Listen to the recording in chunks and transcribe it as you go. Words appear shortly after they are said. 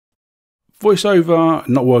Voiceover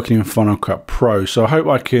not working in Final Cut Pro. So I hope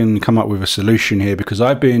I can come up with a solution here, because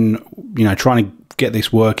I've been, trying to get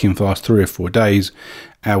this working for the last 3 or 4 days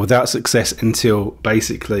without success until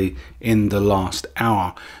basically in the last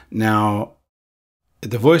hour. Now,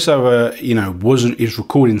 the voiceover, is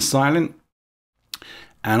recording silent,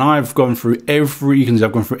 and I've gone through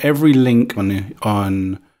I've gone through every link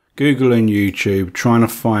on Google and YouTube trying to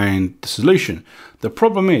find the solution. The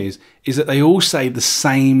problem is that they all say the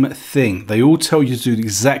same thing. They all tell you to do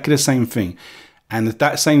exactly the same thing. And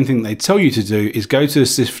that same thing they tell you to do is go to the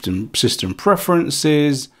system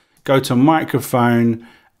preferences, go to microphone,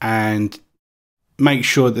 and make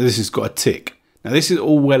sure that this has got a tick. Now, this is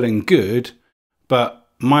all well and good, but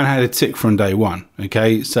mine had a tick from day one.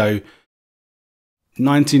 Okay, so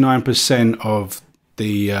 99% of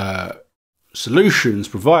the solutions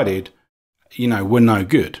provided, were no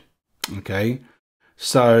good. Okay,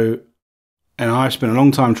 so, and I spent a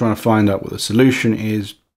long time trying to find out what the solution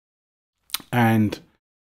is. And,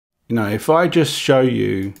 if I just show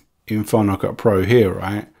you in Final Cut Pro here,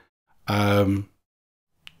 right,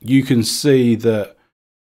 you can see that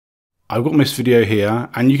I've got this video here,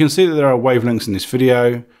 and you can see that there are wavelengths in this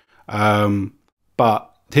video,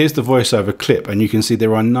 but here's the voiceover clip, and you can see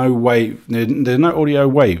there are there's no audio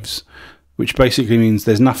waves, which basically means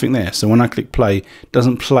there's nothing there. So when I click play, it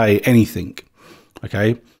doesn't play anything.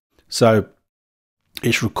 Okay, so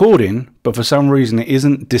it's recording, but for some reason it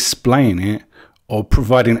isn't displaying it or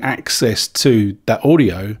providing access to that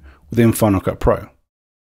audio within Final Cut Pro.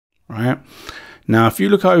 Right now, if you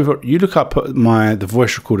look up the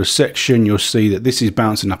voice recorder section, you'll see that this is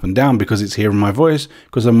bouncing up and down because it's hearing my voice,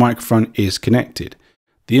 because the microphone is connected.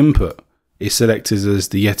 The input is selected as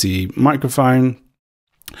the Yeti microphone,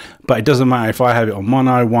 but it doesn't matter if I have it on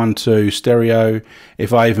mono, 1, 2, stereo.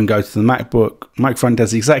 If I even go to the MacBook, microphone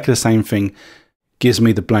does exactly the same thing, gives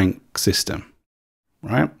me the blank system,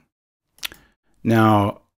 right?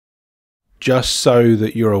 Now, just so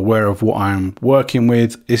that you're aware of what I'm working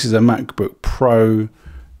with, this is a MacBook Pro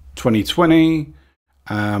 2020.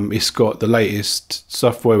 It's got the latest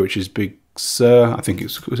software, which is Big Sur. I think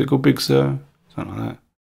was it called Big Sur? Something like that.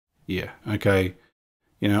 Yeah, okay.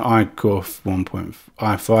 iCore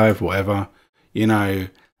 1.i5, whatever,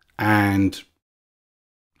 and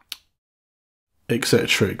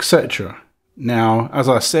etc, etc. Now, as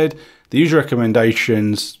I said, the usual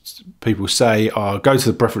recommendations people say are go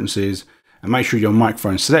to the preferences and make sure your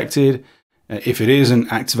microphone is selected. If it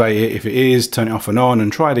isn't, activate it. If it is, turn it off and on,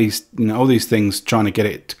 and try these, all these things, trying to get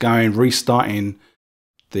it going, restarting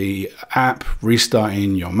the app,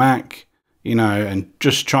 restarting your Mac, and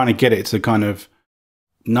just trying to get it to kind of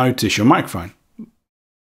notice your microphone.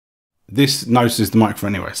 This notices the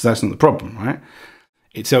microphone anyway, so that's not the problem, right?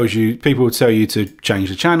 It tells you, people will tell you to change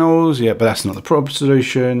the channels, yeah, but that's not the problem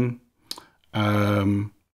solution.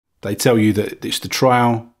 They tell you that it's the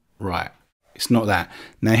trial, right? It's not that.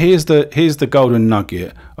 Now here's the golden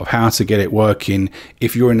nugget of how to get it working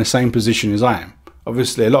if you're in the same position as I am.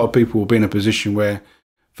 Obviously, a lot of people will be in a position where,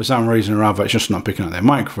 for some reason or other, it's just not picking up their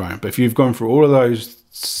microphone. But if you've gone through all of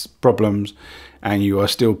those problems and you are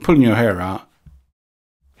still pulling your hair out,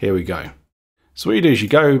 here we go. So what you do is you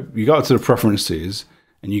go up to the preferences,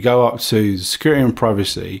 and you go up to security and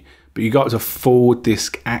privacy, but you go up to full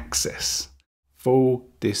disk access. Full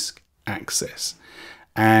disk access.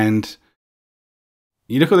 And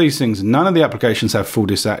you look at these things, none of the applications have full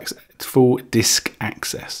disk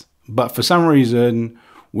access. But for some reason,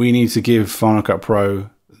 we need to give Final Cut Pro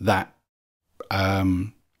that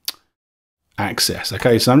access.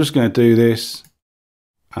 Okay, so I'm just going to do this.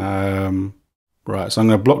 Right, so I'm going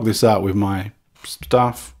to block this out with my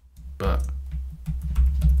stuff, but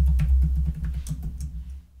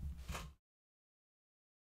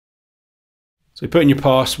so you put in your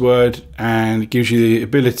password, and it gives you the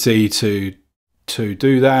ability to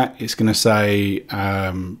do that. It's going to say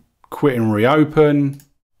quit and reopen.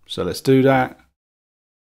 So let's do that.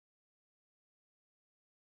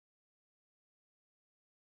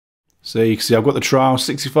 So you can see I've got the trial,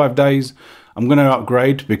 65 days. I'm going to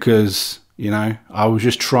upgrade because, I was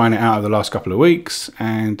just trying it out over the last couple of weeks,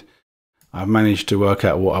 and I've managed to work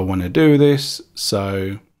out what I want to do with this.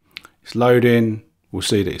 So it's loading. We'll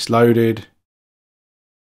see that it's loaded.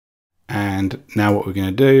 And now what we're going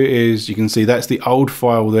to do is, you can see that's the old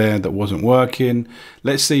file there that wasn't working.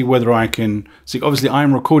 Let's see whether I can see. Obviously,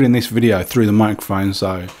 I'm recording this video through the microphone,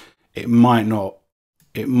 so it might not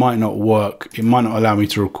work. It might not allow me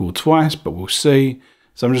to record twice, but we'll see.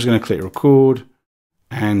 So I'm just going to click record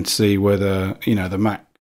and see whether, the Mac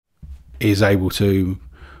is able to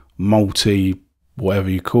whatever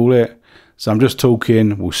you call it. So I'm just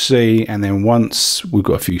talking, we'll see, and then once we've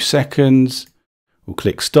got a few seconds, we'll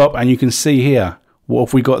click stop, and you can see here, what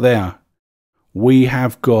have we got there? We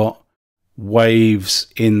have got waves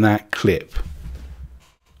in that clip.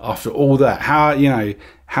 After all that,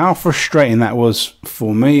 how frustrating that was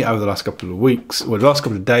for me over the last couple of weeks, or the last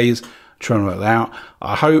couple of days, trying to work that out.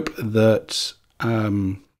 I hope that,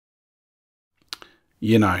 I've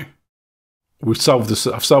solved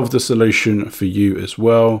the solution for you as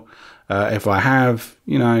well. If I have,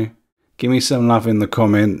 give me some love in the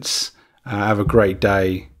comments. Have a great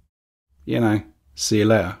day. See you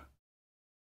later.